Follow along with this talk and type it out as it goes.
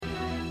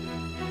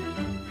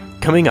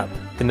Coming up,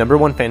 the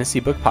 #1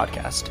 fantasy book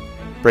podcast,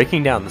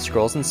 breaking down the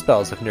scrolls and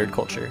spells of nerd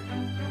culture.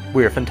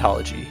 We're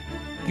Phantology.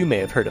 You may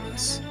have heard of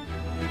us.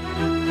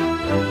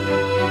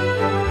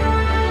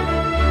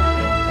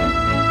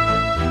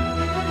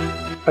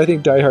 I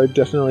think Die Hard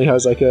definitely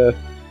has like a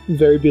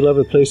very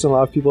beloved place in a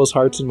lot of people's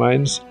hearts and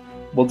minds.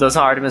 Well, doesn't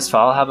Artemis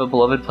Fowl have a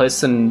beloved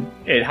place? And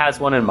it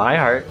has one in my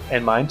heart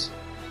and mind.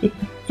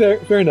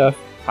 Fair enough.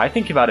 I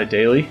think about it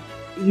daily.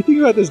 You think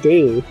about this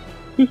daily?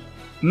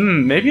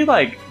 Maybe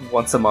like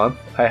once a month.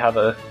 I have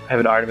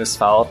an Artemis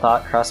Fowl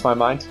thought cross my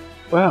mind.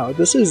 Wow,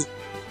 this is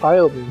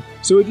eye-opening.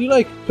 So would you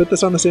like put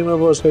this on the same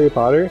level as Harry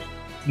Potter?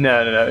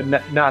 No,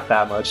 not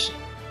that much.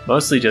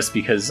 Mostly just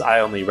because I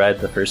only read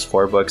the first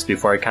 4 books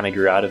before I kind of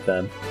grew out of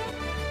them.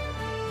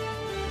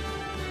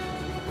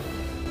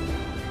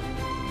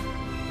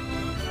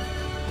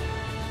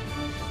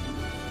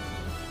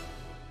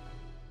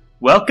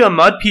 Welcome,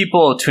 Mud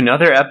People, to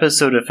another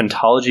episode of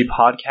Phantology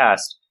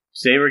Podcast.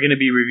 Today we're going to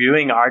be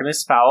reviewing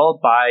Artemis Fowl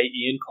by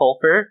Ian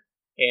Colfer,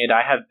 and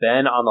I have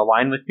Ben on the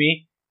line with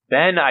me.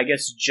 Ben, I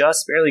guess,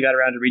 just barely got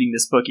around to reading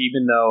this book,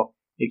 even though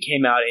it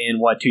came out in,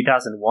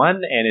 2001,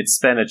 and it's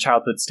been a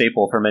childhood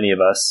staple for many of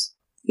us.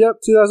 Yep,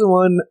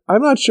 2001.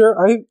 I'm not sure.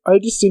 I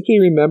distinctly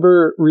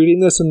remember reading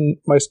this in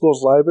my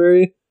school's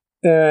library,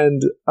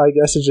 and I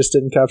guess it just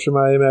didn't capture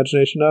my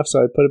imagination enough, so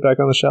I put it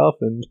back on the shelf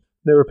and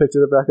never picked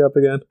it back up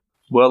again.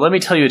 Well, let me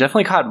tell you, it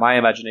definitely caught my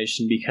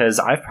imagination because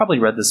I've probably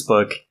read this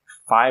book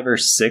 5 or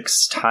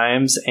 6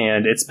 times,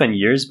 and it's been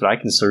years, but I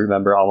can still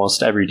remember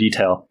almost every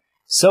detail.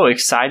 So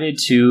excited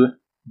to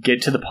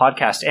get to the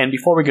podcast. And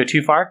before we go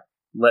too far,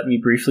 let me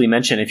briefly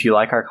mention, if you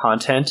like our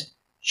content,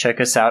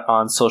 check us out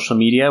on social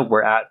media.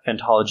 We're at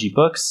Phantology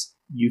Books.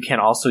 You can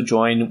also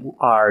join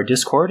our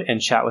Discord and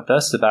chat with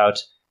us about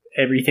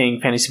everything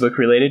fantasy book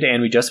related,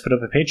 and we just put up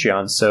a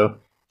Patreon, so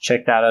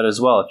check that out as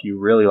well if you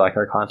really like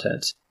our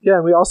content. Yeah,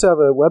 and we also have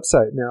a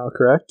website now,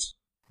 correct?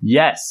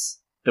 Yes,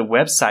 the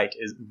website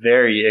is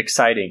very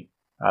exciting.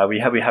 We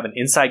have an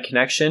inside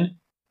connection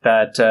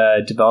that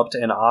developed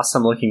an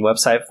awesome looking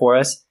website for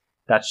us.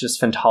 That's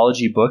just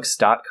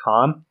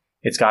phantologybooks.com.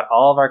 It's got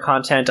all of our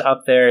content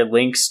up there,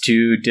 links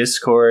to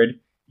Discord,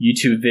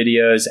 YouTube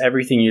videos,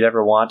 everything you'd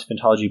ever want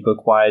Phantology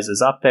book-wise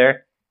is up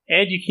there.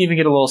 And you can even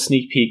get a little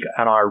sneak peek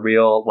on our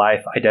real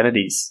life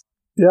identities.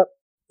 Yep,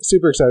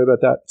 super excited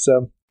about that.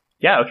 So,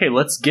 yeah, okay,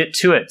 let's get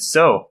to it.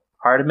 So,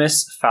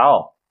 Artemis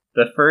Fowl,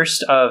 the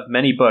first of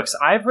many books.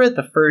 I've read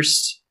the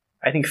first,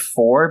 I think,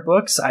 4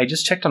 books. I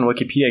just checked on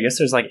Wikipedia. I guess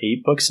there's like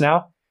 8 books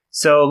now.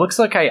 So it looks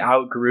like I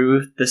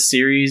outgrew the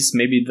series.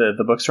 Maybe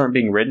the books weren't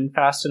being written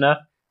fast enough.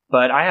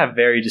 But I have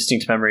very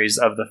distinct memories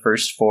of the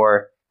first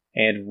 4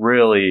 and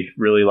really,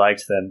 really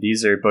liked them.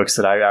 These are books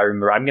that I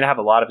remember. I'm going to have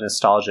a lot of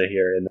nostalgia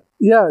here.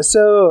 Yeah,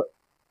 so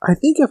I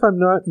think if I'm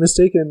not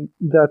mistaken,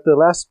 that the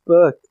last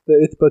book,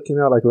 the 8th book, came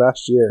out like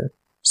last year.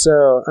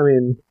 So, I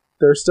mean,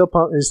 he's still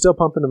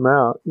pumping them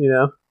out, you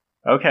know?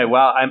 Okay,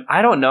 well,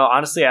 I don't know.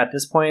 Honestly, at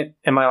this point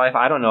in my life,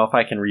 I don't know if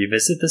I can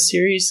revisit the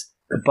series.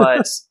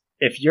 But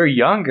if you're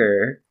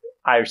younger,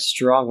 I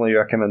strongly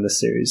recommend the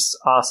series.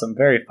 Awesome,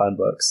 very fun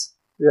books.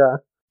 Yeah.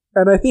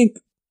 And I think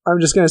I'm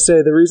just going to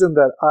say the reason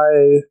that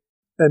I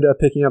end up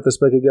picking up this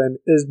book again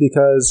is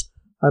because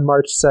on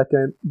March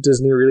 2nd,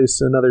 Disney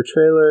released another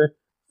trailer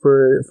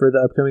for the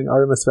upcoming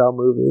Artemis Fowl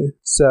movie.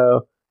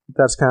 So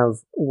that's kind of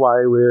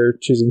why we're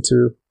choosing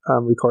to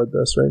record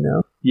this right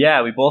now.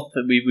 Yeah,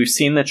 we've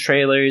seen the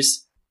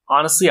trailers.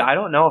 Honestly, I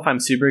don't know if I'm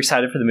super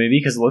excited for the movie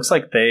because it looks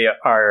like they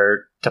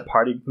are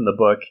departing from the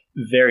book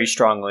very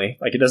strongly.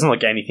 Like, it doesn't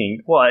look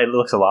anything... Well, it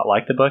looks a lot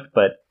like the book,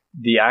 but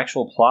the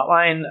actual plot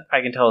line,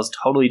 I can tell, is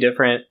totally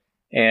different.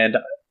 And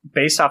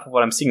based off of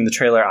what I'm seeing in the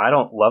trailer, I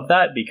don't love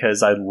that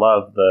because I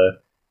love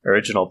the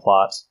original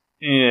plot.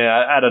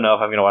 Yeah, I don't know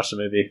if I'm going to watch the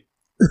movie.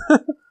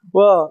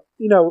 Well,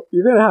 you know,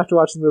 you're going to have to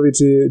watch the movie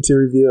to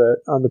review it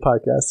on the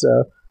podcast.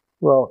 So,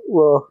 well,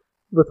 we'll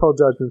withhold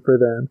judgment for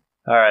then.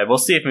 All right, we'll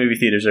see if movie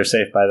theaters are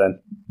safe by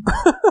then.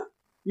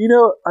 You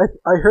know,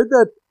 I heard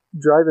that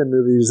drive-in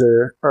movies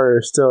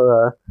are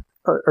still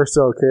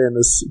okay in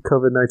this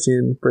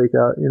COVID-19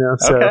 breakout, you know?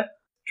 So. Okay.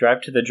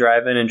 Drive to the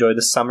drive-in, enjoy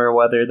the summer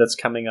weather that's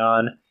coming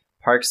on,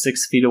 park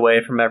 6 feet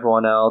away from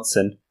everyone else,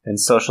 and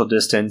social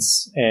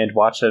distance, and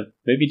watch a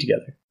movie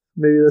together.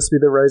 Maybe this will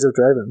be the rise of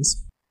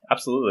drive-ins.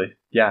 Absolutely.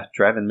 Yeah,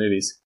 drive-in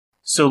movies.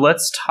 So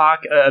let's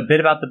talk a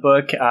bit about the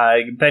book.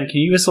 Ben, can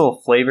you give us a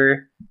little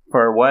flavor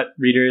for what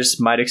readers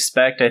might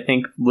expect? I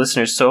think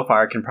listeners so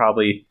far have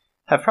probably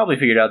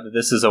figured out that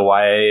this is a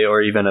YA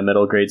or even a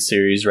middle grade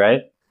series,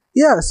 right?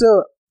 Yeah,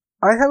 so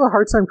I have a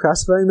hard time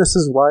classifying this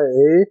as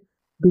YA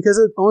because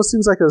it almost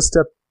seems like a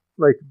step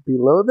like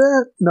below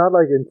that, not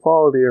like in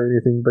quality or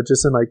anything, but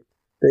just in like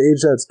the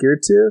age that it's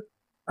geared to.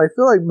 I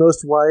feel like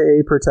most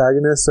YA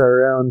protagonists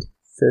are around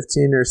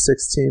 15 or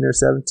 16 or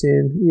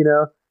 17, you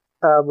know?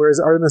 Whereas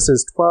Artemis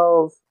is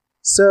 12.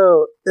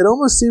 So it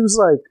almost seems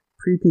like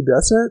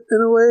prepubescent in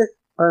a way.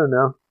 I don't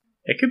know.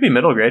 It could be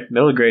middle grade.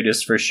 Middle grade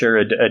is for sure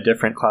a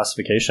different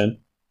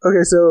classification.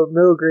 Okay, so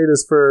middle grade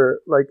is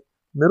for like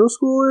middle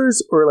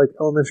schoolers or like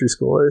elementary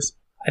schoolers?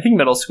 I think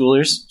middle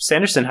schoolers.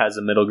 Sanderson has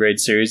a middle grade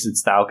series.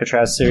 It's the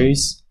Alcatraz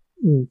series.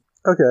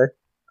 Okay.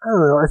 I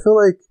don't know. I feel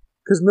like,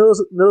 because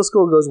middle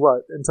school goes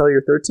what, until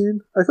you're 13?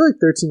 I feel like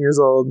 13 years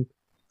old,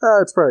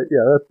 it's probably,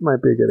 yeah, that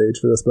might be a good age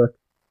for this book.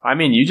 I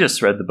mean, you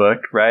just read the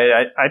book,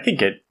 right? I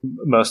think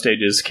most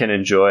ages can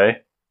enjoy.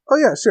 Oh,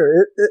 yeah,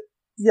 sure.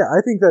 Yeah,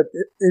 I think that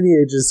any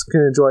ages can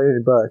enjoy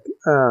any book.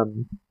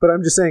 But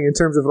I'm just saying, in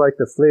terms of like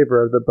the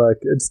flavor of the book,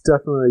 it's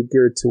definitely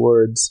geared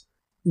towards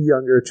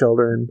younger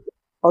children.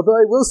 Although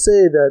I will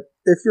say that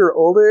if you're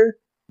older,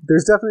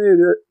 there's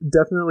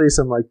definitely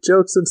some like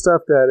jokes and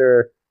stuff that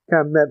are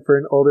kind of meant for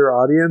an older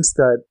audience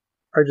that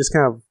are just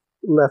kind of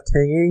left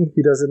hanging.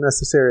 He doesn't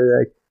necessarily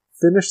like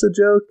finish the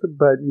joke,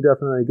 but you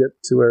definitely get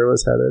to where it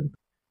was headed.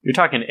 You're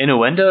talking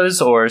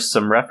innuendos or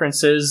some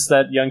references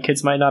that young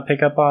kids might not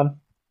pick up on?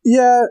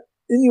 Yeah,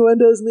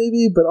 innuendos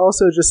maybe, but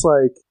also just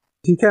like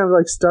he kind of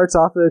like starts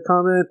off with a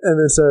comment and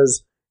then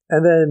says,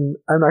 and then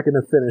I'm not going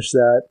to finish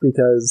that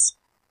because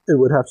it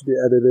would have to be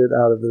edited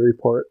out of the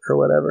report or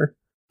whatever.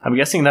 I'm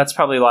guessing that's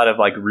probably a lot of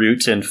like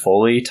Root and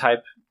Foley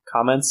type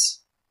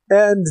comments.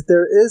 And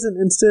there is an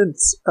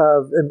instance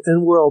of an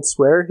in-world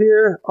swear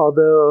here,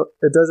 although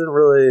it doesn't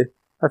really,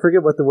 I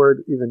forget what the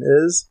word even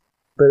is,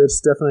 but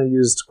it's definitely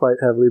used quite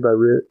heavily by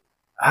Root.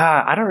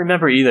 I don't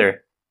remember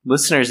either.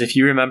 Listeners, if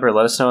you remember,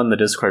 let us know in the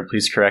Discord.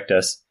 Please correct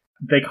us.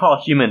 They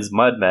call humans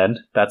mudmen.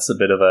 That's a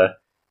bit of a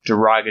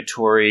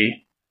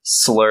derogatory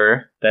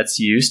slur that's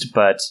used,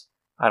 but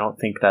I don't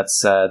think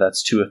that's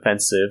too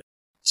offensive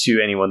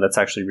to anyone that's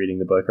actually reading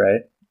the book,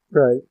 right?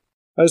 Right.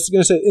 I was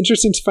going to say,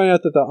 interesting to find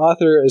out that the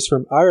author is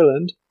from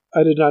Ireland.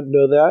 I did not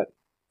know that.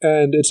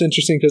 And it's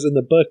interesting because in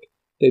the book,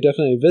 they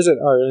definitely visit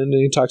Ireland,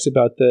 and he talks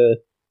about the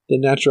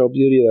natural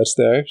beauty that's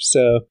there.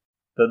 So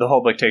the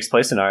whole book takes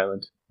place in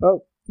Ireland.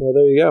 Oh, well,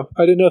 there you go.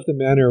 I didn't know if the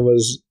manor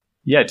was...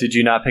 Yeah, did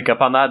you not pick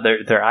up on that?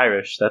 They're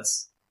Irish.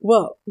 That's...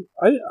 Well,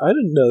 I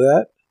didn't know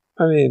that.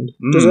 I mean,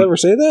 does it ever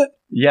say that?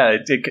 Yeah,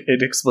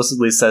 it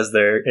explicitly says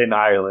they're in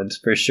Ireland,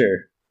 for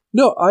sure.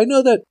 No, I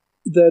know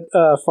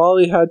that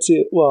Foley had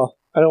to... Well,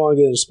 I don't want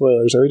to get into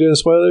spoilers. Are we doing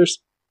spoilers?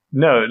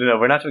 No,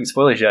 we're not doing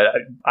spoilers yet.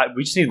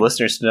 We just need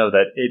listeners to know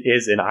that it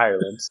is in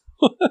Ireland.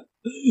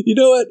 You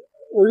know what?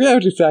 We're going to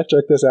have to fact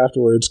check this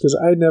afterwards, because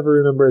I never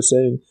remember it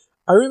saying...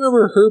 I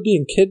remember her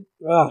being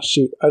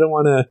shoot. I don't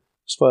want to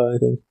spoil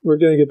anything. We're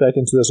going to get back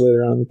into this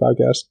later on in the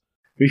podcast.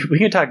 We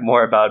can talk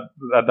more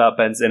about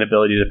Ben's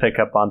inability to pick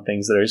up on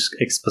things that are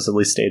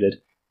explicitly stated.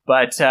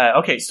 But,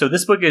 okay, so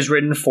this book is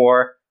written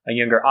for a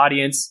younger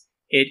audience.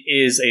 It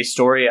is a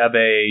story of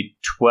a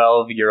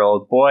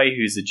 12-year-old boy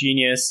who's a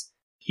genius.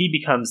 He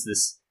becomes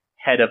this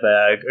head of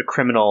a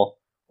criminal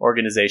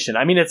organization.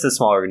 I mean, it's a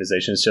small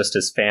organization. It's just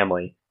his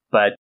family.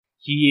 But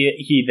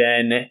he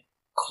then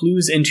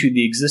clues into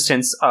the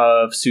existence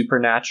of the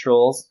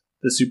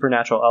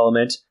supernatural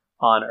element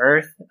on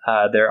Earth.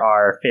 There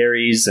are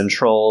fairies and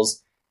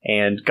trolls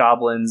and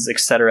goblins,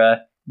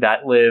 etc.,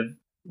 that live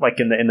like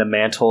in the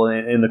mantle,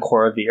 in the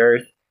core of the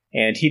Earth.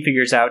 And he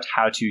figures out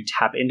how to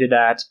tap into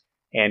that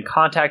and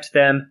contact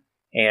them.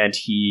 And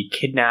he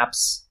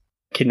kidnaps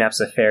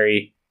a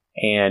fairy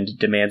and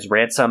demands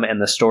ransom.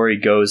 And the story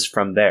goes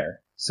from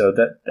there. So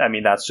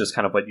that's just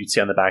kind of what you'd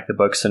see on the back of the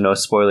book. So no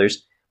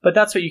spoilers. But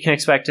that's what you can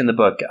expect in the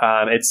book.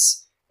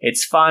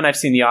 It's fun. I've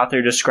seen the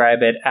author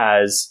describe it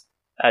as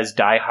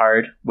Die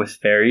Hard with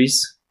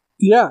fairies.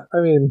 Yeah,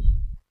 I mean,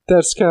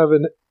 that's kind of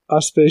an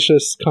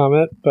auspicious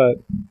comment, but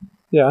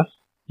yeah.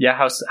 Yeah,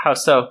 how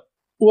so?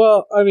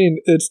 Well, I mean,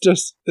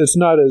 it's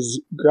not as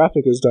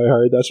graphic as Die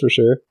Hard, that's for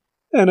sure.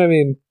 And I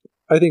mean,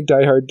 I think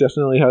Die Hard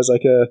definitely has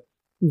like a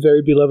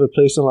very beloved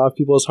place in a lot of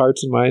people's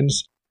hearts and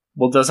minds.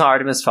 Well, doesn't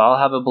Artemis Fowl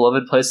have a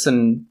beloved place?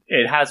 And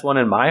it has one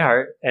in my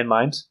heart and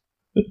mind.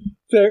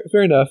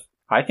 Fair enough.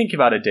 I think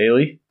about it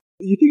daily.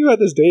 You think about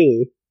this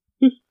daily?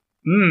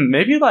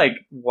 Maybe like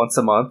once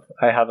a month.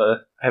 I have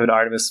an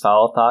Artemis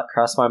Fowl thought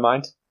cross my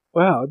mind.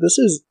 Wow, this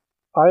is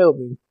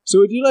eye-opening. So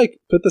would you like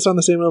put this on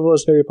the same level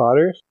as Harry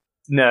Potter?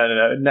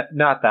 No,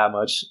 not that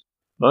much.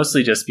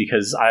 Mostly just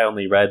because I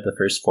only read the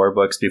first 4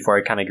 books before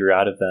I kind of grew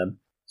out of them.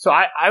 So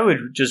I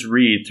would just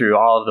read through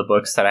all of the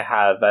books that I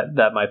have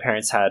that my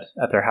parents had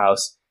at their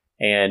house,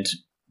 and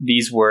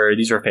these were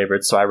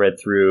favorites. So I read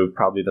through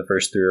probably the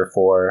first 3 or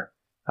 4.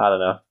 I don't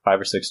know,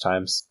 5 or 6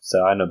 times.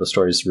 So I know the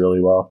stories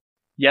really well.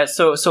 Yeah,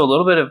 so a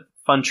little bit of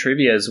fun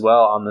trivia as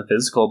well on the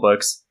physical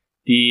books.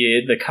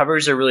 The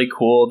covers are really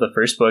cool. The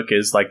first book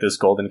is like this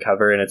golden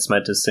cover, and it's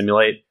meant to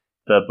simulate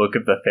the Book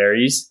of the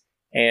Fairies.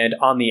 And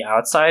on the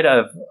outside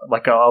of,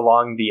 like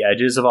along the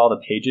edges of all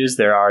the pages,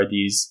 there are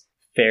these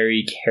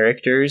fairy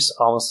characters,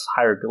 almost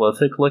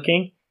hieroglyphic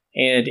looking.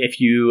 And if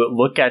you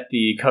look at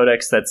the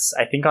codex that's,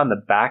 I think, on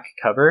the back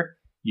cover,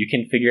 you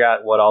can figure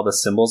out what all the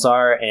symbols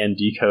are and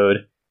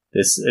decode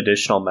this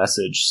additional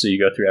message. So you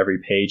go through every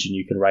page and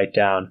you can write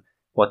down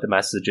what the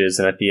message is.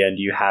 And at the end,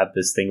 you have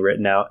this thing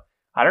written out.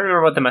 I don't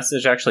remember what the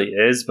message actually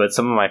is, but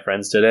some of my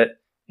friends did it.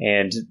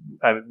 And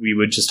we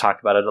would just talk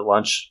about it at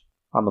lunch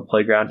on the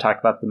playground, talk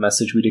about the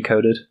message we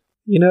decoded.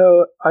 You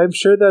know, I'm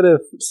sure that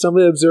if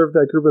somebody observed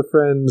that group of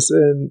friends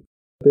and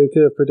They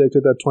could have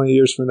predicted that 20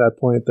 years from that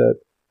point that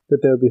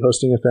they would be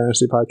hosting a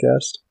fantasy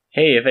podcast.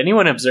 Hey, if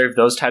anyone observed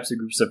those types of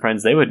groups of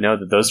friends, they would know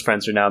that those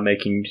friends are now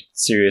making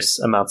serious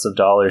amounts of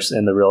dollars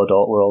in the real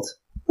adult world.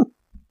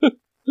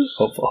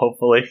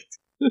 Hopefully.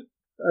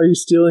 Are you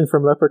stealing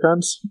from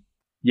leprechauns?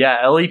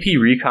 Yeah, LEP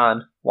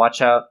Recon.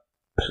 Watch out.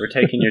 We're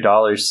taking your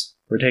dollars.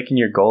 We're taking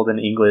your golden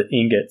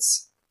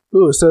ingots.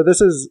 Ooh, so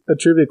this is a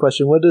trivia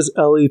question. What does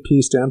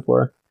LEP stand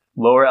for?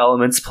 Lower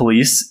Elements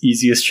Police.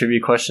 Easiest trivia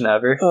question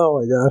ever. Oh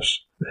my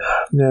gosh.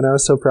 Man, I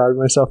was so proud of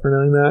myself for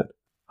knowing that.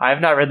 I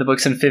have not read the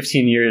books in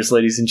 15 years,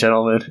 ladies and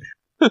gentlemen.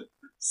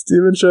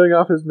 Steven showing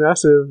off his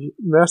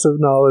massive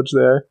knowledge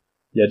there.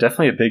 Yeah,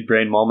 definitely a big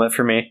brain moment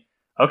for me.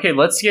 Okay,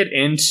 let's get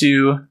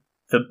into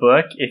the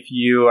book if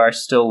you are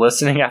still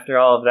listening after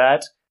all of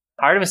that.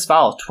 Artemis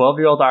Fowl.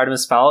 12-year-old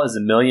Artemis Fowl is a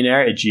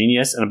millionaire, a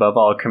genius, and above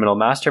all, a criminal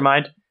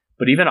mastermind.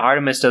 But even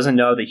Artemis doesn't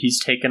know that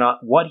he's taken on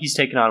when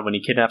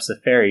he kidnaps a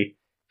fairy.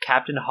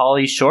 Captain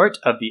Holly Short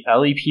of the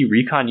LEP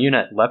Recon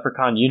Unit,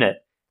 Leprechaun Unit.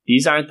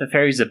 These aren't the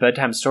fairies of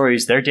bedtime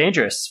stories. They're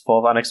dangerous, full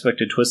of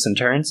unexpected twists and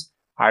turns.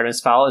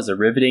 Artemis Fowl is a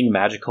riveting,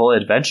 magical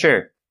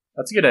adventure.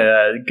 That's a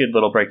good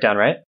little breakdown,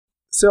 right?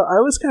 So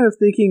I was kind of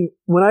thinking,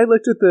 when I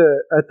looked at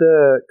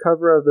the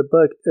cover of the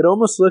book, it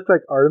almost looked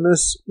like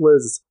Artemis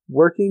was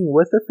working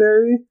with a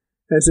fairy.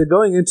 And so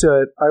going into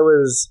it, I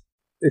was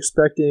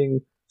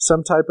expecting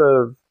some type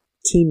of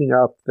teaming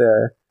up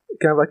there,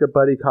 kind of like a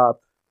buddy cop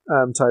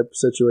type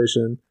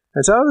situation.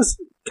 And so I was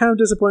kind of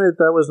disappointed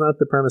that was not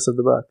the premise of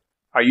the book.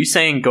 Are you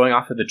saying going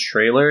off of the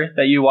trailer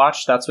that you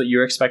watched, that's what you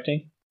were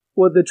expecting?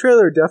 Well, the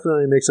trailer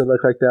definitely makes it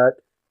look like that.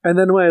 And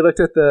then when I looked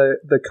at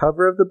the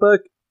cover of the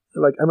book,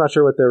 like, I'm not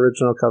sure what the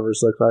original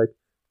covers look like,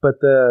 but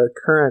the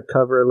current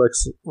cover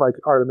looks like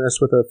Artemis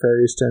with a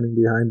fairy standing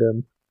behind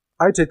him.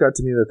 I take that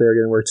to mean that they're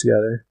going to work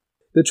together.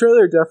 The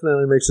trailer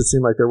definitely makes it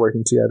seem like they're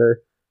working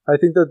together. I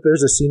think that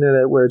there's a scene in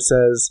it where it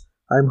says,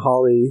 "I'm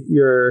Holly,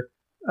 your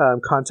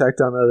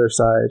contact on the other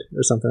side,"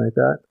 or something like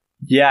that.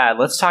 Yeah,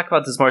 let's talk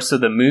about this more. So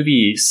the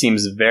movie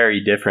seems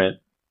very different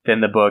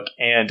than the book,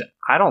 and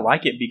I don't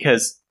like it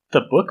because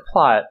the book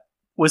plot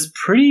was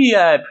pretty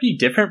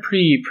different,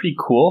 pretty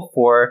cool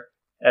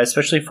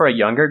especially for a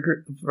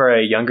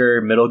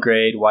younger middle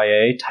grade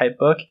YA type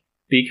book,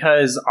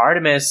 because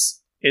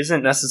Artemis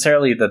isn't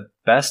necessarily the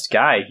best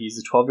guy. He's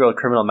a 12-year-old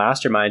criminal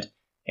mastermind,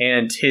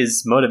 and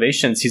his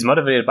motivations, he's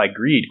motivated by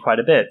greed quite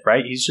a bit,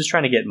 right? He's just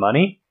trying to get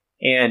money,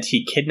 and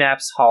he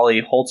kidnaps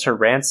Holly, holds her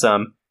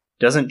ransom,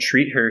 doesn't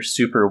treat her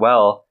super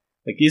well.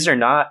 Like, these are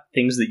not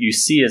things that you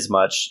see as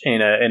much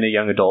in a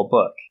young adult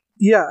book.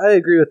 Yeah, I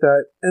agree with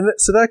that. And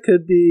so that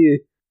could be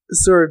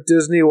sort of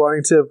Disney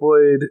wanting to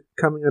avoid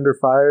coming under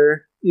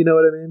fire. You know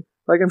what I mean?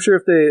 Like, I'm sure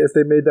if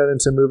they made that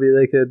into a movie,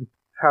 they could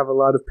have a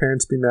lot of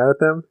parents be mad at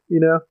them, you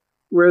know?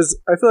 Whereas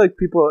I feel like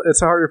it's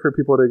harder for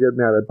people to get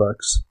mad at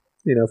books,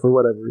 you know, for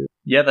whatever reason.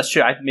 Yeah, that's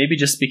true. Maybe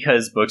just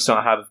because books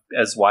don't have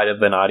as wide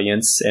of an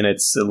audience, and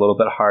it's a little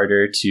bit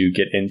harder to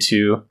get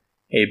into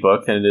a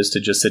book than it is to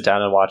just sit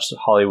down and watch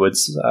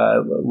Hollywood's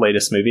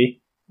latest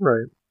movie.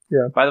 Right.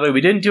 Yeah. By the way,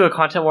 we didn't do a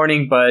content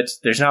warning, but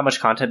there's not much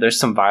content. There's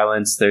some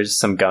violence. There's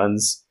some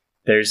guns.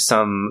 There's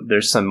some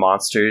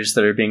monsters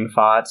that are being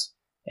fought,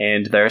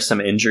 and there are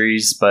some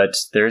injuries, but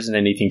there isn't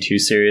anything too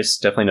serious.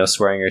 Definitely no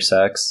swearing or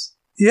sex.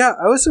 Yeah,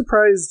 I was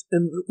surprised.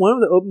 In one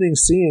of the opening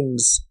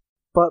scenes,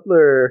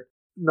 Butler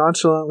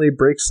nonchalantly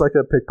breaks like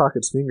a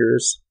pickpocket's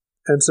fingers,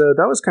 and so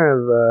that was kind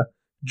of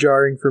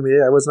jarring for me.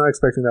 I was not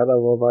expecting that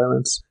level of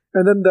violence.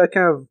 And then that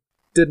kind of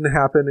didn't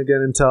happen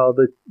again until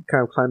the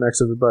kind of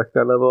climax of the book.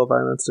 That level of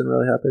violence didn't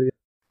really happen again.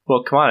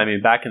 Well, come on. I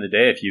mean, back in the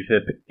day, if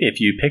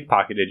you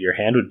pickpocketed, your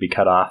hand would be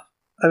cut off.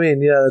 I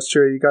mean, yeah, that's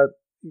true. You got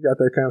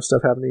that kind of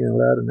stuff happening in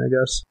Aladdin, I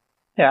guess.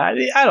 Yeah,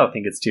 I don't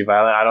think it's too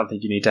violent. I don't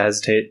think you need to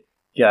hesitate.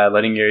 Yeah,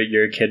 letting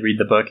your kid read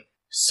the book.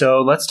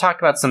 So let's talk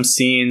about some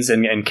scenes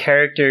and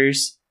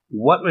characters.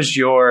 What was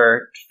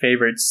your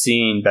favorite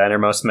scene, Ben, or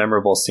most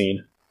memorable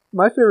scene?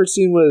 My favorite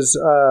scene was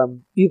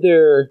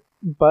either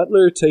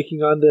Butler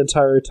taking on the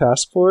entire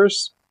task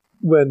force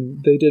when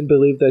they didn't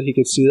believe that he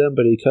could see them,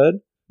 but he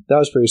could. That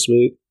was pretty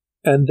sweet.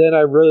 And then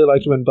I really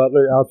liked when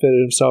Butler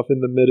outfitted himself in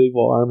the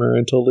medieval armor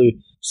and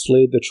totally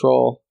slayed the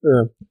troll,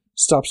 or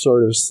stopped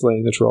sort of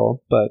slaying the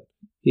troll, but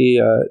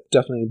he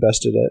definitely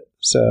bested it.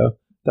 So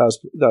that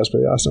was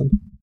pretty awesome.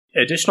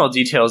 Additional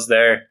details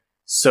there.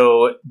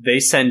 So they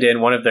send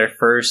in one of their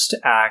first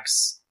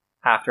acts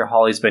after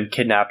Holly's been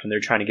kidnapped and they're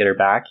trying to get her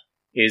back,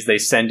 is they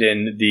send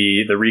in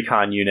the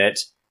recon unit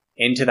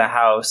into the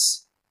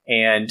house,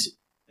 and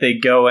they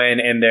go in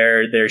and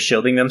they're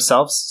shielding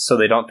themselves so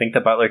they don't think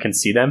that Butler can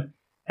see them,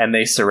 and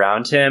they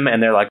surround him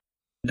and they're like,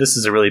 "This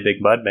is a really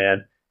big mud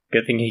man.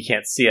 Good thing he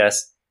can't see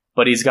us."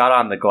 But he's got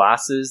on the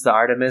glasses that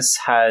Artemis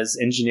has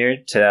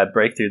engineered to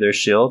break through their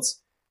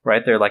shields.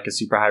 Right, they're like a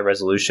super high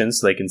resolution,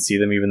 so they can see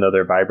them even though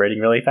they're vibrating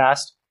really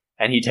fast.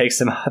 And he takes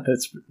them out.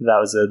 That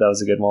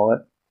was a good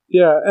moment.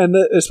 Yeah, and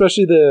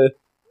especially the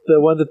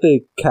one that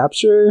they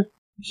capture,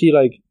 he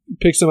like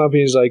picks him up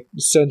and he's like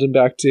sends him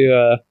back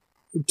to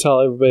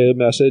tell everybody a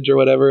message or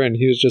whatever. And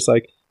he was just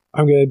like,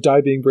 I'm gonna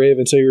die being brave,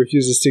 and so he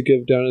refuses to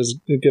give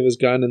his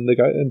gun,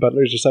 and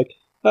Butler's just like,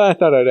 I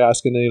thought I'd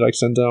ask, and then he like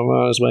sends him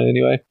on his way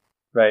anyway.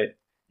 Right.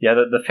 Yeah,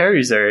 the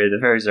fairies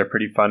are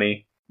pretty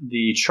funny.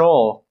 The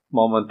troll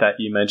moment that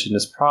you mentioned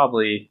is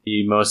probably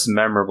the most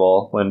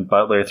memorable, when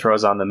Butler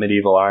throws on the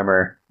medieval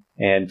armor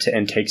and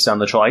takes down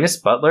the troll. I guess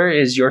Butler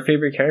is your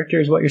favorite character,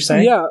 is what you're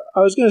saying? Yeah, I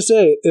was gonna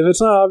say, if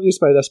it's not obvious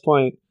by this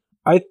point,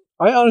 I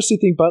honestly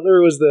think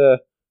Butler was the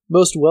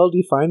most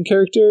well-defined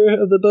character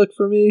of the book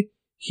for me.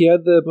 He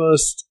had the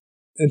most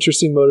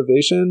interesting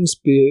motivations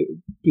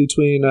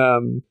between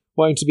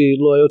wanting to be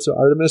loyal to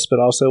Artemis, but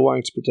also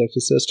wanting to protect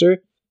his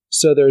sister.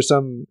 So there's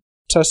some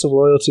test of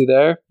loyalty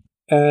there.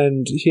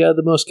 And he had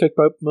the most kick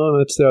butt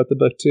moments throughout the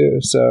book too.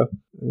 So,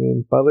 I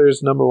mean,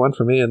 Butler's number one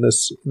for me in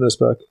this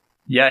book.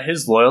 Yeah,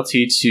 his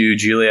loyalty to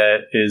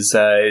Juliet is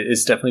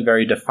definitely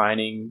very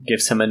defining,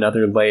 gives him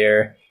another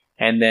layer.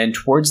 And then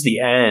towards the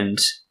end,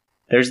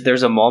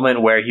 there's a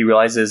moment where he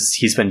realizes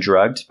he's been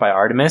drugged by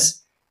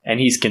Artemis, and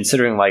he's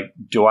considering, like,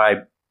 do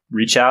I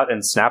reach out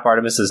and snap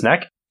Artemis's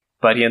neck?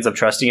 But he ends up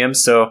trusting him.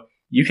 So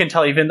you can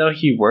tell, even though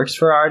he works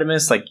for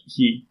Artemis, like,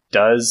 he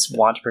does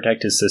want to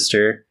protect his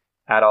sister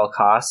at all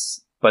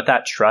costs. But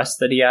that trust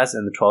that he has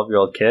in the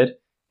 12-year-old kid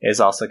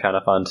is also kind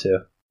of fun too.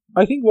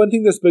 I think one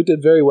thing this book did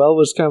very well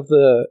was kind of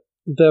the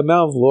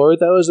amount of lore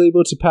that was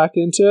able to pack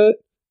into it.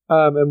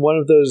 And one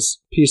of those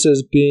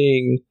pieces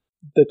being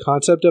the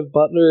concept of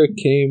Butler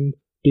came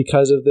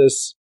because of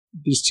this.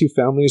 These two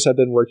families have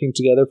been working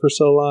together for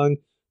so long,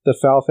 the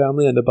Fowl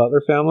family and the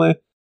Butler family.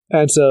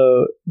 And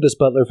so this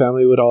Butler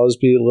family would always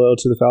be loyal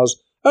to the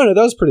Fowls. Oh no,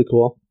 that was pretty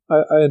cool.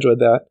 I enjoyed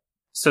that.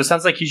 So it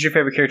sounds like he's your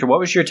favorite character. What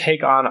was your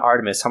take on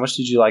Artemis? How much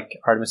did you like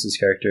Artemis's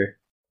character?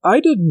 I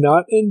did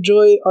not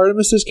enjoy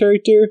Artemis's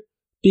character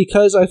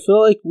because I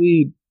feel like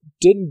we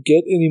didn't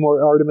get any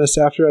more Artemis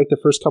after like the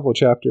first couple of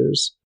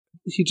chapters.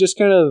 He just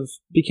kind of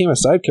became a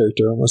side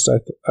character almost,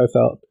 I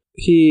felt.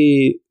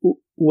 He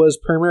was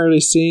primarily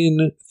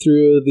seen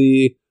through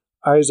the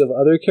eyes of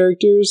other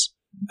characters.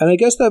 And I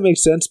guess that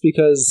makes sense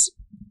because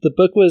the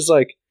book was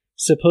like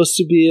supposed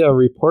to be a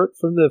report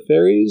from the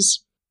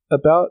fairies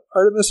about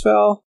Artemis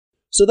Fowl.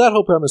 So that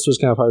whole premise was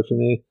kind of hard for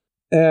me.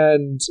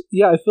 And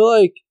yeah, I feel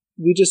like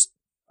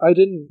I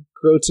didn't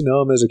grow to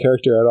know him as a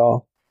character at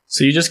all.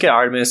 So you just get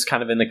Artemis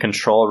kind of in the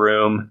control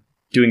room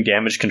doing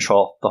damage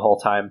control the whole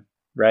time,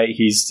 right?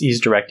 He's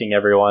directing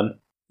everyone.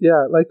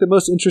 Yeah, like the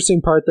most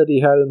interesting part that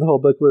he had in the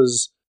whole book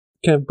was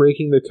kind of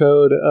breaking the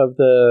code of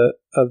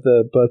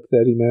the book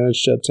that he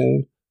managed to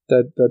obtain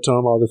that told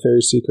him all the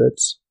fairy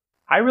secrets.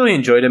 I really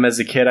enjoyed him as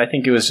a kid. I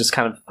think it was just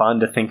kind of fun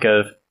to think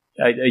of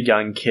a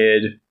young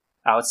kid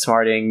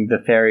outsmarting the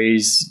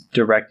fairies,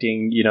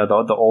 directing,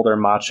 the older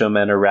macho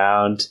men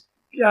around.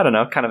 Yeah, I don't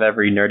know, kind of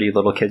every nerdy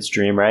little kid's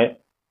dream, right?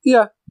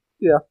 Yeah.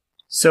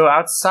 So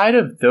outside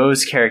of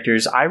those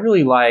characters, I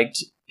really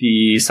liked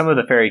some of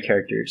the fairy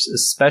characters,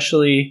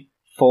 especially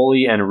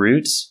Foley and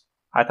Root.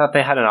 I thought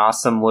they had an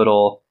awesome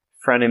little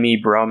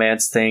frenemy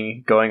bromance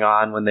thing going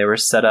on when they were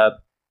set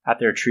up at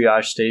their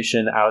triage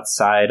station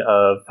outside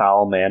of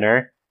Fowl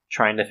Manor,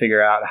 trying to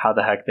figure out how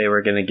the heck they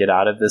were going to get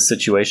out of this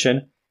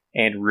situation.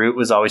 And Root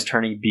was always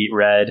turning beet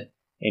red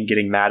and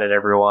getting mad at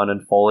everyone,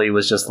 and Foley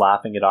was just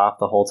laughing it off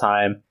the whole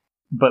time.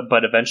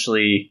 But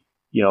eventually,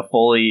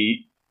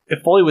 Foley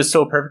was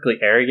so perfectly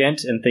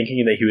arrogant and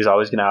thinking that he was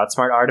always going to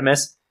outsmart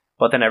Artemis,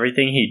 but then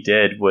everything he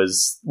did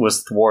was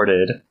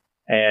thwarted.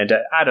 And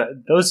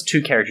those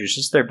two characters,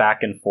 just their back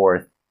and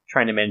forth,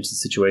 trying to manage the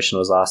situation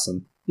was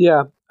awesome.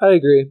 Yeah, I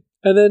agree.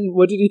 And then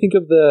what did you think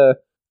of the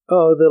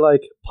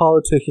like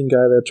politicking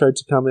guy that tried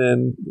to come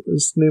in?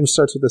 His name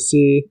starts with a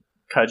C.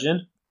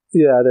 Cudgeon?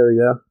 Yeah, there we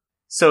go.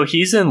 So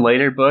he's in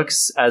later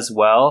books as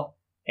well,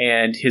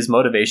 and his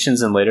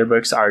motivations in later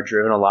books are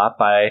driven a lot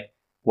by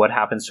what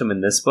happens to him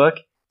in this book.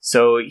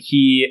 So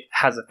he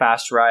has a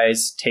fast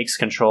rise, takes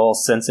control,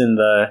 sends in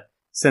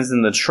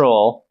the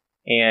troll,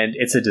 and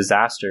it's a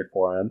disaster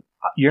for him.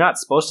 You're not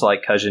supposed to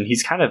like Cudgeon.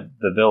 He's kind of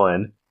the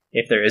villain.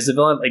 If there is a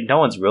villain, like, no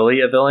one's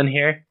really a villain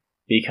here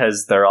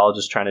because they're all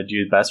just trying to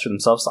do the best for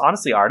themselves. So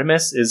honestly,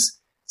 Artemis is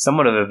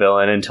somewhat of a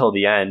villain until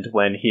the end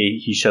when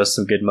he shows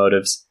some good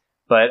motives.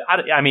 But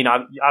I mean,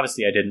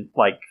 obviously, I didn't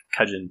like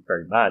Cudgeon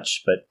very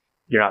much, but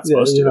you're not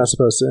supposed to. You're not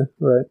supposed to,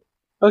 right?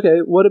 Okay,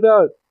 what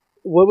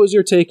was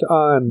your take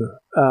on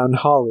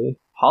Holly?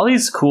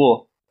 Holly's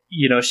cool.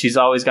 She's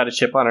always got a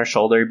chip on her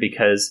shoulder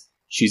because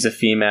she's a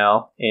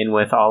female, and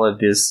with all of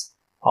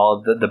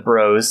the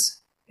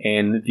bros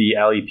in the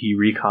LEP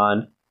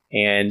recon,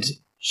 and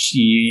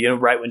she,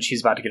 right when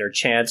she's about to get her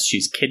chance,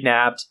 she's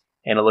kidnapped,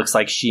 and it looks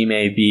like she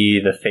may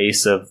be the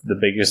face of the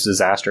biggest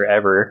disaster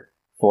ever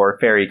for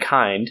fairy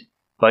kind.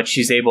 But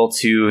she's able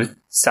to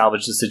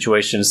salvage the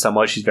situation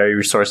somewhat. She's very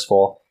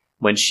resourceful.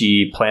 When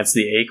she plants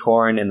the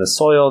acorn in the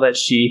soil that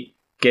she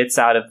gets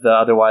out of the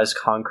otherwise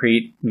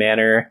concrete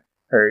manor,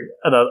 or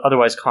the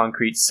otherwise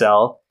concrete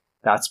cell,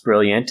 that's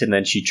brilliant. And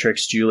then she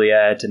tricks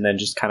Juliet and then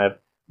just kind of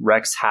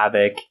wreaks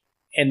havoc.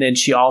 And then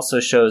she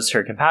also shows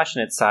her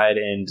compassionate side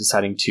in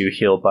deciding to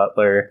heal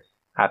Butler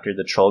after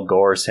the troll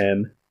gores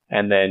him.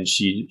 and then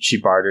she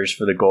barters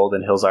for the gold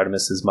and Hills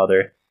Artemis's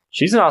mother.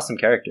 She's an awesome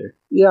character.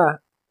 Yeah,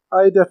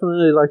 I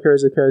definitely like her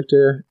as a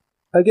character.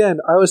 Again,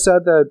 I was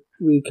sad that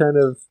we kind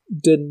of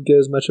didn't get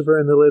as much of her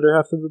in the later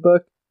half of the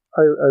book.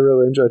 I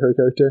really enjoyed her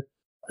character.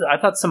 I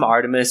thought some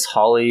Artemis,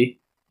 Holly,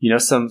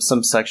 some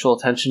sexual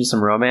tension,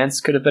 some romance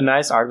could have been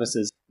nice. Artemis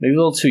is maybe a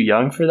little too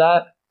young for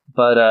that,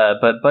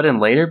 but in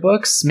later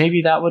books,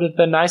 maybe that would have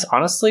been nice.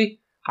 Honestly,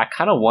 I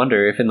kind of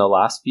wonder if in the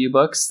last few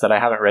books that I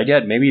haven't read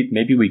yet,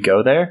 maybe we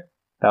go there.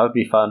 That would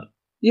be fun.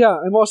 Yeah,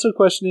 I'm also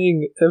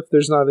questioning if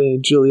there's not any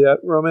Juliet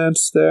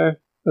romance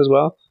there as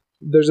well.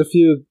 There's a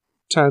few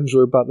times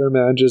where Butler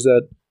manages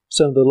that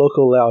some of the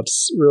local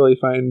louts really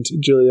find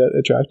Juliet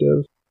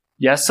attractive.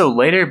 Yeah, so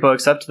later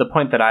books, up to the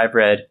point that I've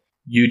read,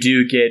 you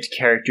do get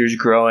characters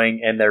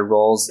growing and their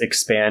roles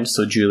expand.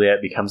 So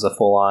Juliet becomes a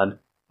full-on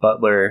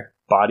butler,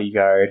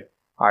 bodyguard.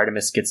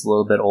 Artemis gets a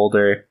little bit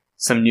older.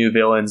 Some new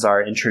villains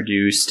are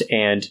introduced,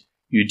 and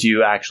you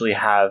do actually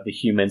have the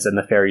humans and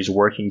the fairies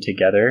working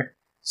together.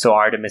 So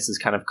Artemis is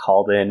kind of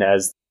called in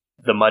as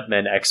the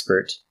Mudmen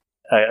expert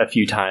a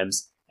few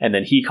times, and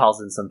then he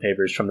calls in some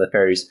favors from the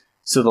fairies.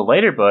 So the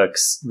later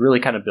books really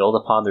kind of build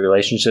upon the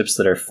relationships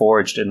that are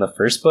forged in the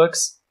first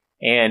books,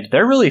 and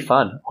they're really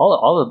fun.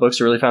 All the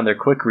books are really fun. They're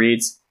quick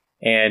reads,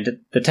 and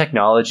the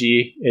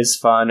technology is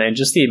fun, and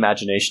just the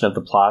imagination of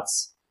the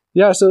plots.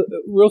 Yeah, so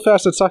real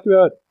fast, let's talk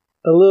about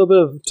a little bit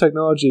of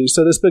technology.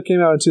 So this book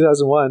came out in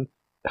 2001.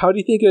 How do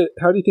you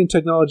think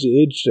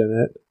technology aged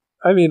in it?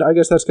 I mean, I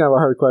guess that's kind of a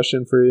hard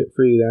question for you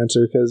to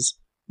answer because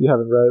you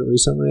haven't read it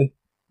recently.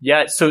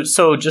 Yeah,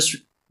 so just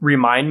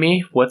remind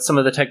me what some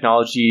of the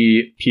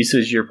technology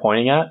pieces you're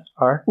pointing at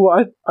are.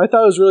 Well, I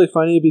thought it was really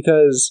funny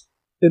because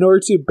in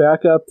order to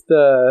back up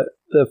the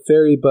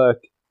fairy book,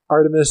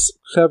 Artemis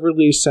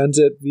cleverly sends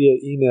it via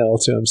email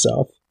to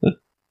himself.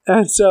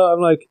 And so I'm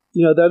like,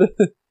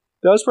 that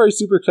was probably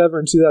super clever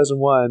in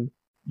 2001.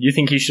 You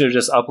think he should have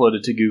just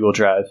uploaded to Google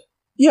Drive?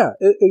 Yeah,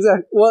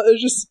 exactly. Well,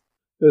 it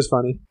was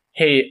funny.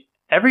 Hey,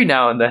 every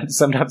now and then,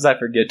 sometimes I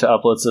forget to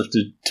upload stuff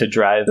to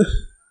Drive,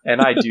 and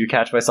I do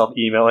catch myself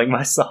emailing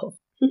myself.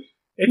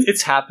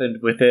 It's happened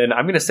within,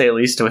 I'm going to say at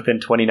least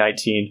within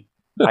 2019,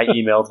 I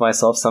emailed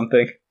myself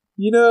something.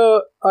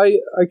 I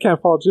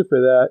can't fault you for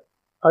that.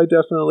 I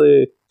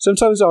definitely,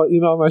 sometimes I'll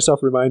email myself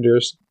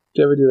reminders.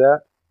 Do you ever do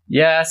that?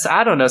 Yes,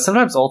 I don't know.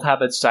 Sometimes old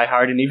habits die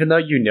hard, and even though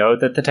you know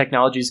that the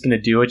technology is going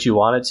to do what you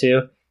want it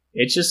to,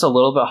 it's just a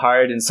little bit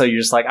hard, and so you're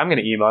just like, I'm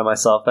going to email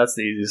myself. That's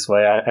the easiest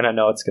way, and I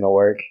know it's going to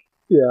work.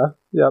 Yeah,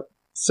 yep.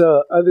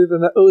 So other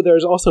than that,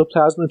 there's also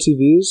plasma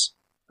TVs.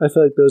 I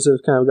feel like those have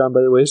kind of gone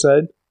by the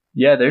wayside.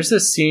 Yeah, there's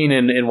this scene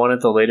in one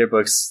of the later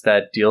books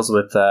that deals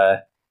with,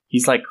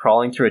 he's like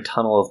crawling through a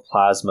tunnel of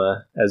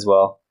plasma as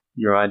well.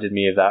 You reminded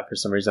me of that for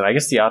some reason. I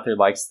guess the author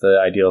likes the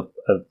idea of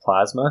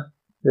plasma.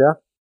 Yeah.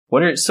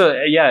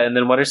 And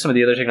then what are some of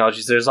the other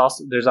technologies? There's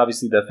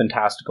obviously the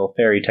fantastical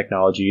fairy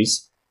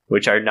technologies,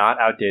 which are not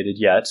outdated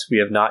yet. We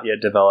have not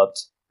yet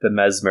developed the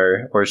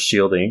mesmer or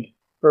shielding.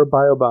 Or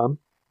biobomb.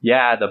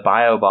 Yeah, the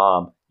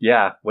biobomb.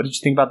 Yeah, what did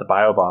you think about the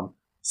biobomb?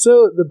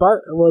 So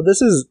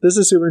this is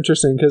super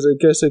interesting because I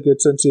guess it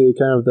gets into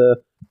kind of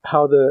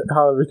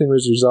how everything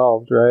was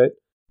resolved, right?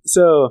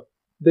 So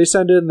they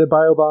send in the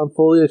biobomb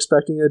fully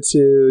expecting it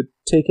to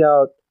take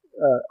out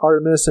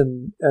Artemis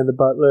and the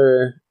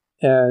butler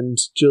and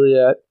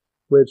Juliet,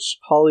 which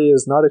Holly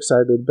is not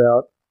excited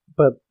about.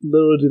 But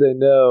little do they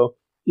know,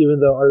 even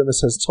though Artemis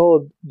has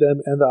told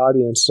them and the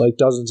audience like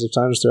dozens of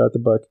times throughout the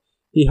book,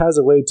 he has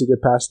a way to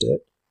get past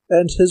it.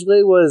 And his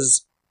way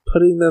was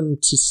putting them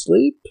to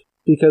sleep,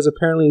 because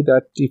apparently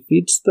that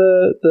defeats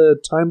the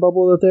time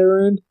bubble that they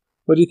were in.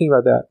 What do you think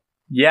about that?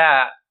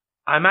 Yeah,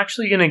 I'm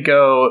actually going to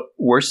go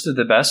worst of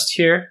the best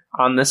here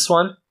on this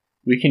one.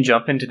 We can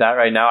jump into that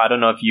right now. I don't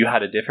know if you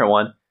had a different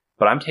one,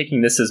 but I'm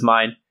taking this as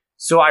mine.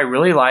 So I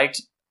really liked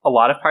a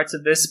lot of parts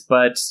of this,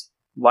 but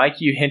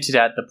like you hinted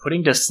at, the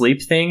putting to sleep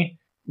thing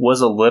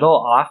was a little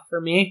off for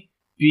me,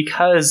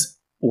 because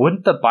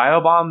wouldn't the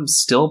biobomb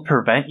still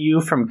prevent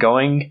you from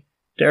going,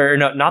 or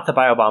no, not the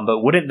biobomb,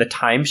 but wouldn't the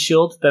time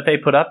shield that they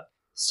put up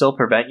still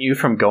prevent you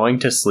from going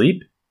to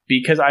sleep?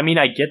 Because, I mean,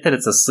 I get that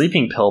it's a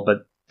sleeping pill,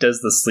 but does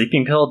the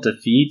sleeping pill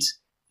defeat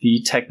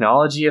the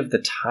technology of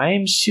the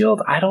time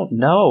shield? I don't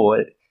know.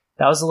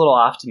 That was a little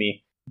off to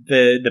me.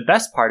 The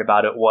best part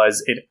about it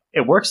was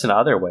it works in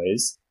other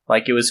ways.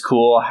 Like, it was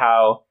cool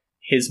how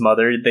his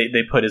mother,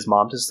 they put his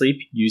mom to sleep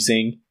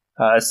using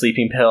a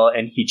sleeping pill,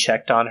 and he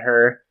checked on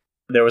her.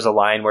 There was a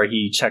line where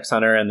he checks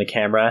on her in the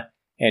camera,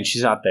 and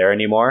she's not there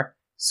anymore.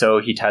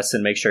 So he tests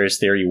and makes sure his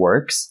theory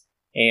works.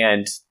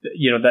 And,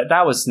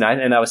 that was nice,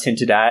 and that was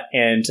hinted at.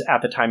 And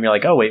at the time, you're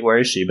like, oh, wait, where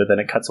is she? But then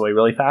it cuts away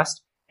really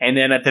fast. And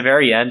then at the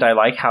very end, I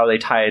like how they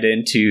tie it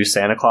into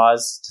Santa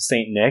Claus, to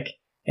Saint Nick.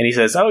 And he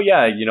says, oh,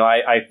 yeah,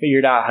 I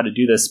figured out how to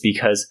do this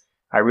because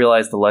I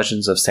realized the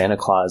legends of Santa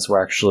Claus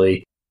were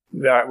actually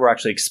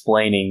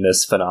explaining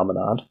this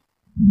phenomenon.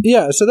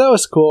 Yeah, so that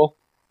was cool.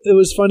 It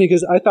was funny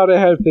because I thought I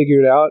had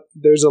figured out.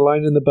 There's a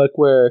line in the book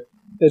where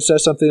it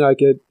says something like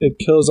it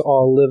kills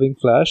all living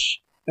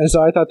flesh. And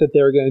so I thought that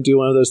they were going to do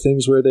one of those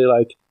things where they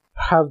like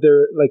have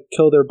their like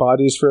kill their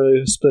bodies for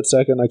a split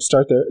second, like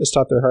stop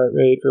their heart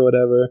rate or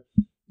whatever,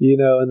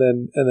 and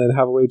then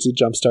have a way to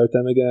jumpstart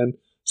them again.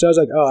 So I was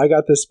like, oh, I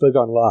got this book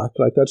on lock.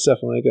 Like that's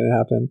definitely going to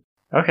happen.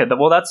 Okay,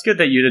 well that's good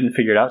that you didn't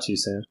figure it out too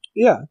soon.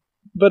 Yeah,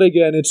 but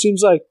again, it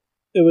seems like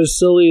it was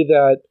silly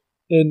that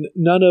in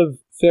none of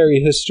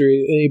fairy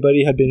history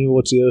anybody had been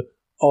able to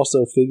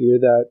also figure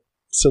that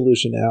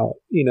solution out.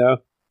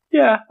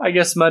 Yeah, I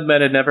guess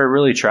Mudmen had never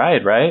really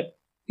tried, right?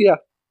 Yeah,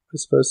 I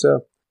suppose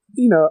so.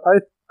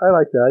 I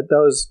like that. That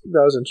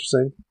was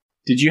interesting.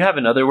 Did you have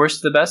another worst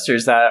of the best, or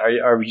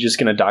are we just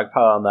going to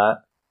dogpile on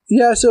that?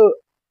 Yeah, so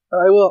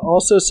I will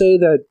also say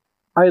that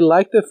I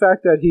like the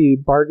fact that he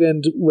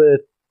bargained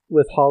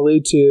with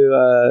Holly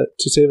to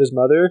save his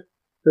mother,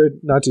 or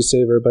not to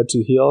save her, but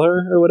to heal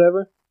her or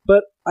whatever.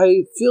 But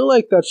I feel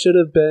like that should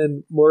have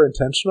been more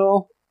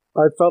intentional.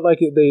 I felt like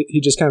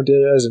he just kind of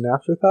did it as an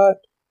afterthought,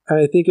 and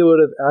I think it would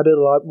have added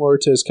a lot more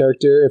to his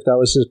character if that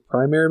was his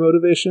primary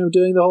motivation of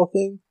doing the whole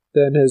thing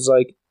than his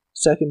like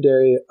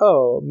secondary.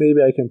 Oh,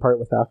 maybe I can part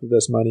with half of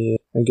this money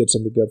and get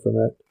something good from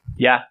it.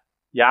 Yeah,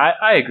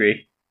 I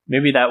agree.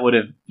 Maybe that would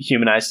have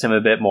humanized him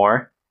a bit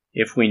more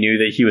if we knew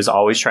that he was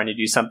always trying to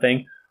do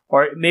something.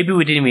 Or maybe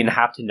we didn't even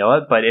have to know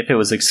it, but if it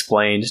was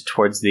explained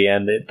towards the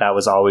end that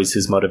was always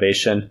his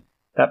motivation,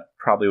 that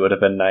probably would have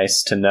been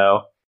nice to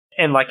know.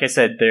 And like I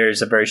said,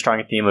 there's a very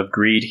strong theme of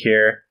greed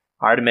here.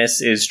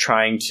 Artemis is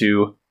trying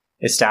to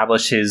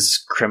establish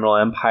his criminal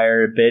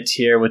empire a bit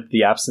here in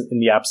the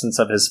absence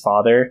of his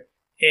father.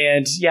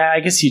 And yeah,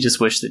 I guess he just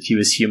wished that he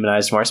was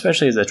humanized more,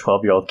 especially as a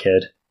 12-year-old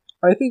kid.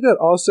 I think that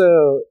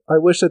also, I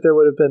wish that there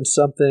would have been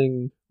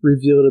something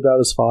revealed about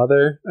his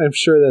father. I'm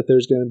sure that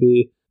there's going to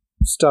be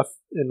stuff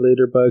in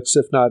later books,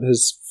 if not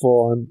his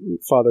full-on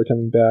father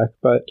coming back.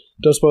 But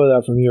don't spoil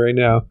that for me right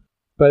now.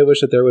 But I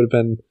wish that there would have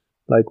been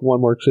like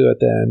one more clue at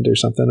the end or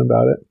something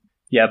about it.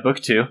 Yeah, book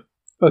 2.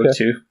 Okay. Book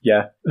 2,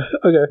 yeah.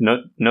 Okay.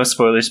 No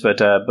spoilers, but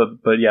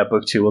yeah,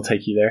 book 2 will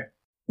take you there.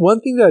 One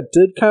thing that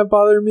did kind of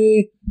bother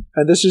me,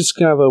 and this is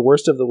kind of a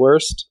worst of the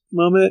worst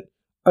moment,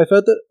 I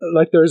felt that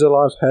like there's a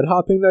lot of head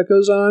hopping that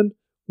goes on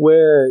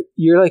where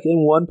you're like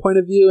in one point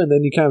of view and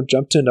then you kind of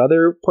jump to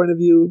another point of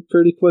view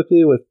pretty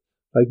quickly with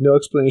like no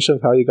explanation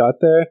of how you got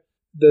there.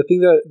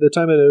 The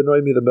time it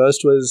annoyed me the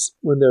most was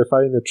when they were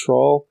fighting the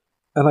troll,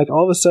 and like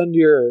all of a sudden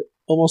you're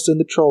almost in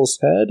the troll's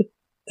head,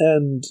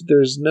 and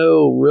there's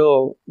no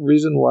real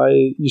reason why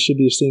you should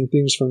be seeing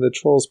things from the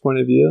troll's point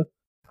of view.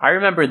 I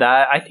remember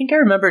that. I think I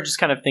remember just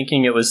kind of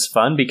thinking it was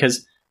fun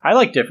because I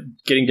like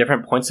getting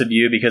different points of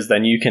view, because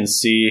then you can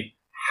see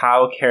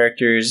how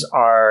characters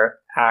are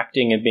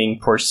acting and being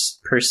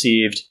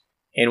perceived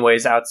in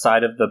ways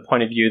outside of the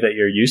point of view that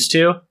you're used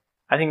to.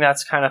 I think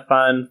that's kind of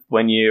fun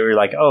when you're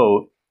like,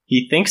 oh,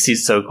 he thinks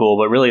he's so cool,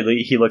 but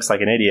really he looks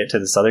like an idiot to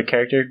this other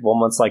character.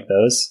 Moments like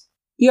those.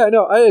 Yeah,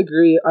 no, I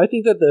agree. I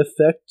think that the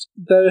effect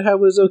that it had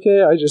was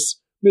okay.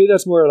 Maybe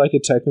that's more like a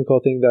technical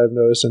thing that I've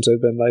noticed since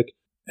I've been like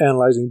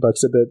analyzing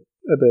books a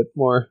bit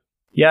more.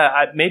 Yeah,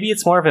 maybe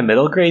it's more of a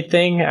middle grade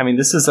thing. I mean,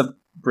 this is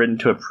written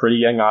to a pretty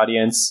young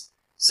audience,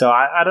 so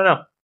I don't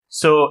know.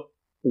 So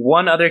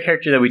one other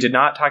character that we did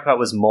not talk about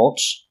was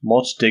Mulch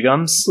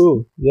Diggums.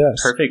 Ooh,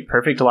 yes.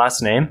 Perfect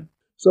last name.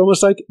 It's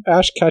almost like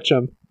Ash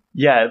Ketchum.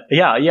 Yeah,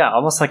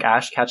 almost like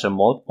Ash Ketchum,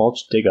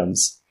 Mulch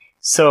Diggums.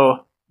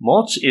 So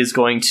Mulch is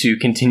going to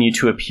continue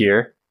to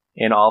appear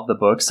in all of the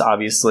books,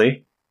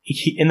 obviously.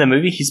 In the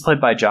movie, he's played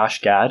by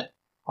Josh Gad,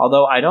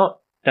 although I don't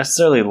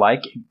necessarily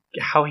like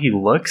how he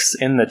looks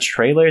in the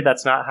trailer.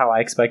 That's not how I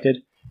expected.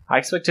 I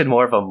expected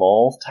more of a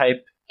mole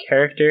type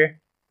character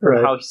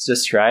from how he's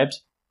described.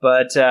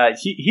 But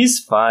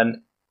he's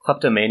fun.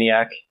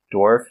 Kleptomaniac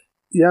dwarf.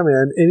 Yeah,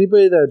 man.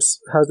 Anybody that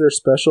has their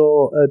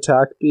special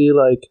attack be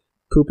like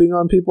pooping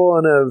on people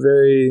in a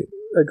very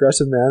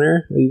aggressive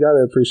manner, you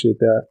gotta appreciate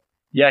that.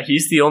 Yeah,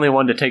 he's the only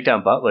one to take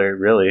down Butler,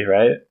 really,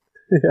 right?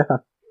 Yeah.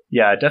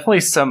 Yeah,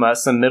 definitely some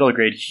middle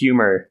grade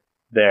humor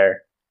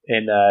there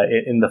in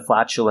the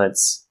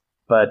flatulence.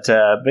 But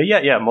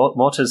yeah,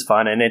 Mulch is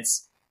fun, and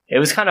it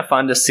was kind of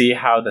fun to see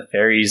how the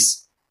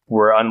fairies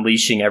were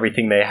unleashing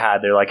everything they had.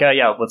 They're like, oh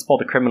yeah, let's pull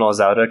the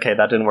criminals out. Okay,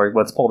 that didn't work.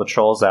 Let's pull the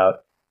trolls out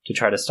to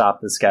try to stop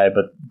this guy.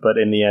 But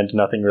in the end,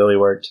 nothing really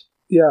worked.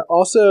 Yeah.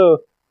 Also,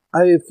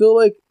 I feel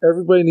like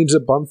everybody needs a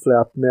bum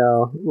flap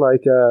now,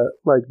 like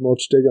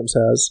Mulch Diggums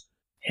has.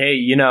 Hey,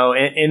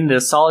 in the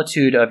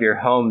solitude of your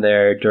home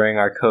there during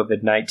our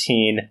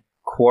COVID-19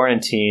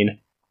 quarantine,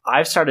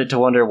 I've started to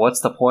wonder what's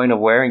the point of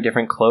wearing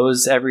different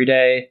clothes every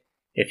day.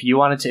 If you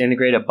wanted to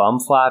integrate a bum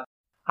flap,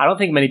 I don't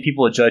think many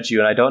people would judge you,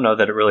 and I don't know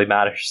that it really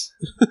matters.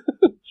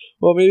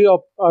 Well, maybe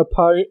I'll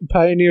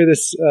pioneer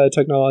this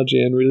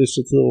technology and release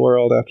it to the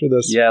world after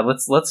this. Yeah,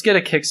 let's get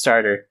a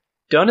Kickstarter.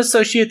 Don't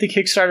associate the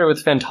Kickstarter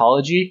with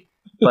Fantology,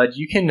 but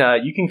you can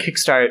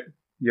kickstart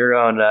your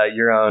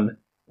own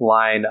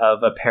line of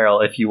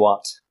apparel if you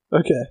want.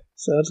 Okay,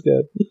 sounds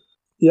good.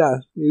 Yeah,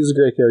 he's a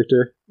great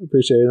character.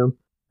 Appreciate him.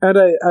 And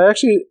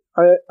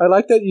I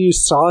like that you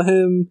saw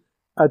him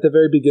at the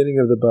very beginning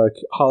of the book.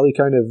 Holly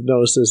kind of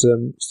notices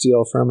him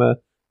steal from a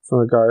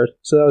guard.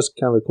 So that was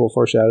kind of a cool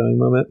foreshadowing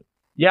moment.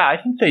 Yeah,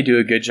 I think they do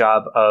a good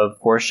job of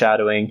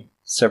foreshadowing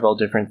several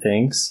different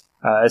things,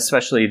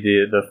 especially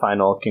the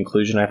final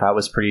conclusion I thought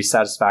was pretty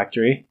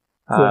satisfactory.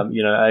 Cool.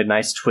 A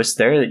nice twist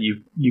there that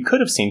you could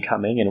have seen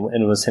coming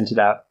and was hinted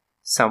at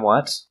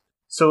somewhat.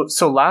 So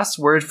last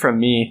word from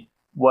me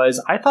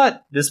was I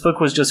thought this book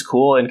was just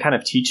cool and kind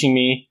of teaching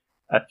me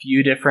a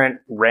few different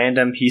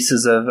random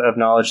pieces of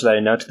knowledge that I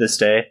know to this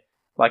day.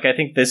 Like, I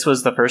think this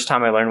was the first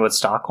time I learned what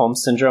Stockholm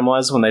Syndrome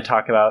was, when they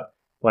talk about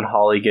when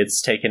Holly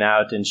gets taken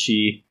out and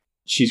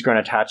she's grown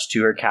attached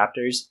to her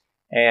captors.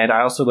 And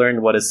I also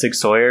learned what a Sig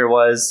Sauer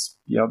was.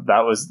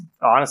 That was,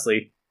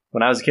 honestly,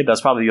 when I was a kid,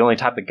 that's probably the only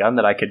type of gun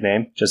that I could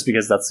name, just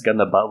because that's the gun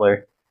that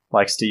Butler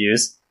likes to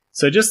use.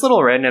 So just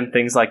little random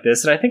things like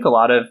this. And I think a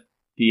lot of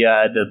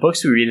the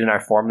books we read in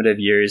our formative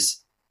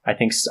years, I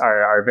think,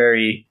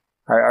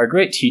 are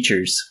great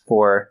teachers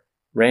for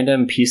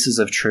random pieces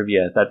of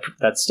trivia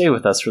that stay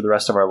with us for the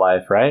rest of our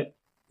life, right?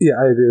 Yeah,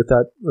 I agree with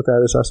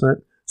that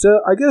assessment. So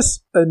I guess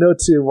a note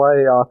to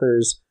YA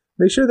authors,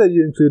 make sure that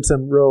you include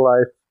some real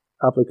life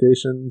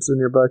applications in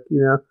your book.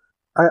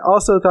 I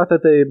also thought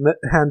that they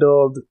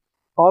handled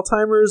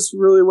Alzheimer's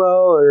really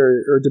well,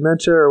 or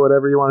dementia, or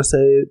whatever you want to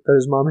say that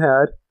his mom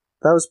had.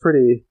 That was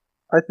pretty,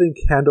 I think,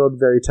 handled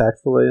very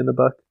tactfully in the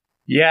book.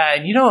 Yeah,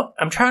 and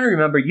I'm trying to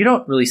remember, you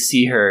don't really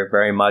see her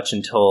very much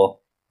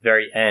until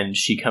very end.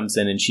 She comes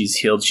in and she's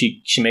healed.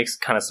 She makes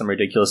kind of some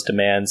ridiculous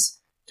demands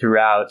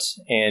throughout,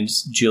 and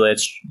Juliet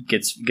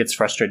gets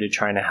frustrated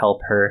trying to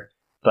help her.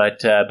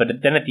 But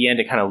then at the end,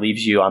 it kind of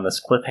leaves you on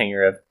this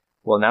cliffhanger of,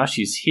 well, now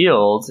she's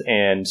healed,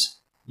 and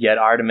yet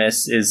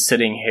Artemis is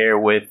sitting here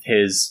with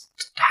his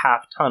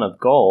half ton of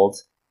gold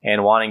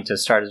and wanting to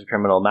start as a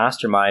criminal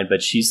mastermind,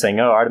 but she's saying,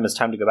 oh, Artemis,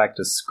 time to go back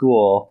to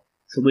school.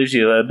 So it leaves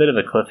you a bit of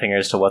a cliffhanger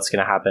as to what's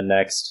going to happen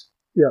next.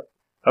 Yep.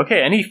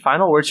 Okay, any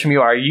final words from you?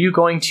 Are you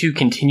going to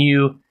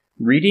continue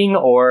reading,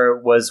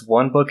 or was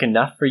one book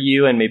enough for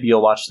you and maybe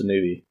you'll watch the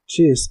movie?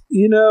 Jeez,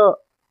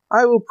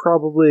 I will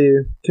probably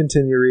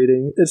continue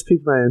reading. It's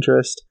piqued my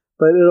interest,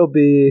 but it'll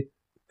be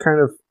kind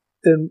of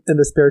in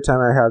the spare time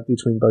I have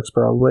between books,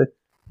 probably.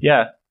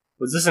 Yeah.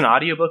 Was this an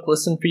audiobook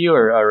listen for you,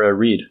 or a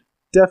read?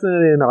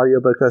 Definitely an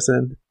audiobook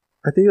listen.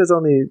 I think it was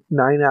only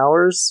 9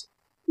 hours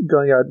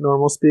going at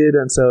normal speed,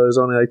 and so it was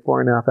only like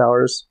 4.5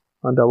 hours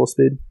on double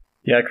speed.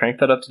 Yeah, crank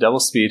that up to double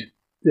speed.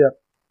 Yeah.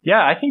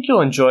 Yeah, I think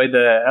you'll enjoy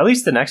at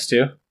least the next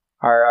two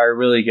are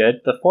really good.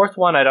 The fourth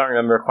one I don't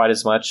remember quite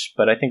as much,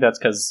 but I think that's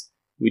because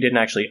we didn't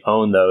actually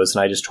own those,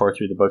 and I just tore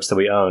through the books that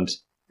we owned.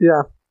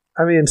 Yeah.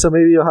 I mean, so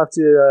maybe you'll have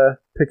to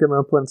pick them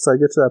up once I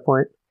get to that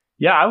point.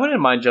 Yeah, I wouldn't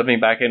mind jumping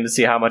back in to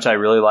see how much I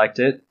really liked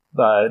it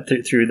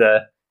through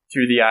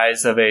the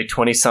eyes of a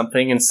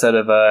 20-something instead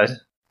of a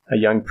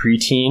young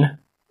preteen.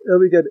 It'll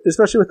be good,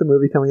 especially with the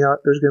movie coming out.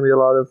 There's going to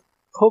be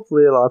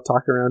hopefully a lot of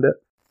talk around it.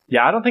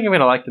 Yeah, I don't think I'm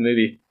going to like the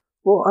movie.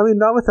 Well, I mean,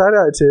 not with that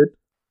attitude.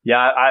 Yeah,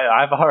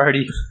 I've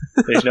already...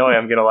 There's no way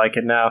I'm going to like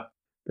it now.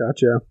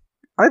 Gotcha.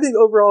 I think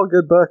overall a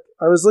good book.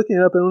 I was looking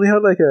it up and only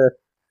had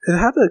it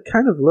had a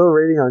kind of low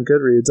rating on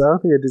Goodreads. I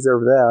don't think it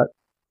deserved that.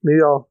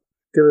 Maybe I'll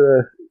give it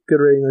a good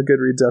rating on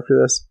Goodreads after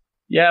this.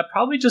 Yeah,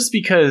 probably just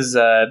because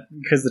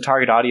the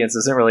target audience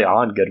isn't really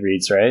on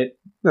Goodreads, right?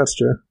 That's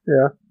true.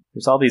 Yeah.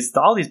 There's all these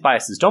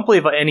biases. Don't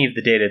believe any of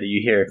the data that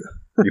you hear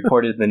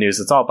reported in the news.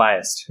 It's all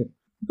biased.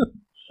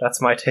 That's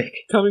my take.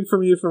 Coming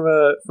from you from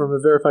a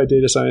verified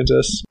data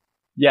scientist.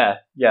 Yeah,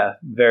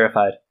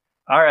 verified.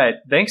 All right,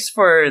 thanks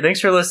for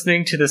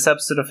listening to this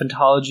episode of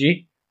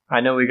Phantology. I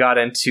know we got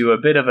into a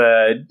bit of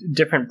a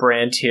different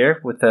brand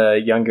here with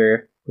the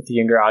younger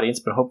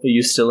audience, but hopefully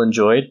you still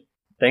enjoyed.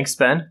 Thanks,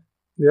 Ben.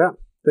 Yeah,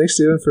 thanks,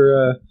 Steven,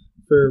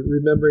 for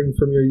remembering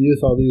from your youth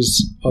all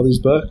these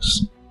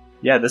books.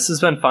 Yeah, this has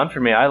been fun for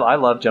me. I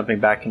love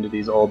jumping back into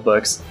these old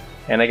books,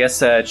 and I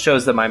guess it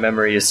shows that my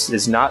memory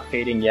is not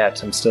fading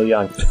yet. I'm still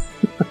young.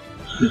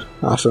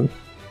 Awesome.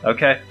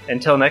 Okay,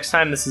 until next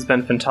time, this has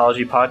been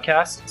Phantology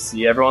Podcast.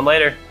 See everyone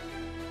later.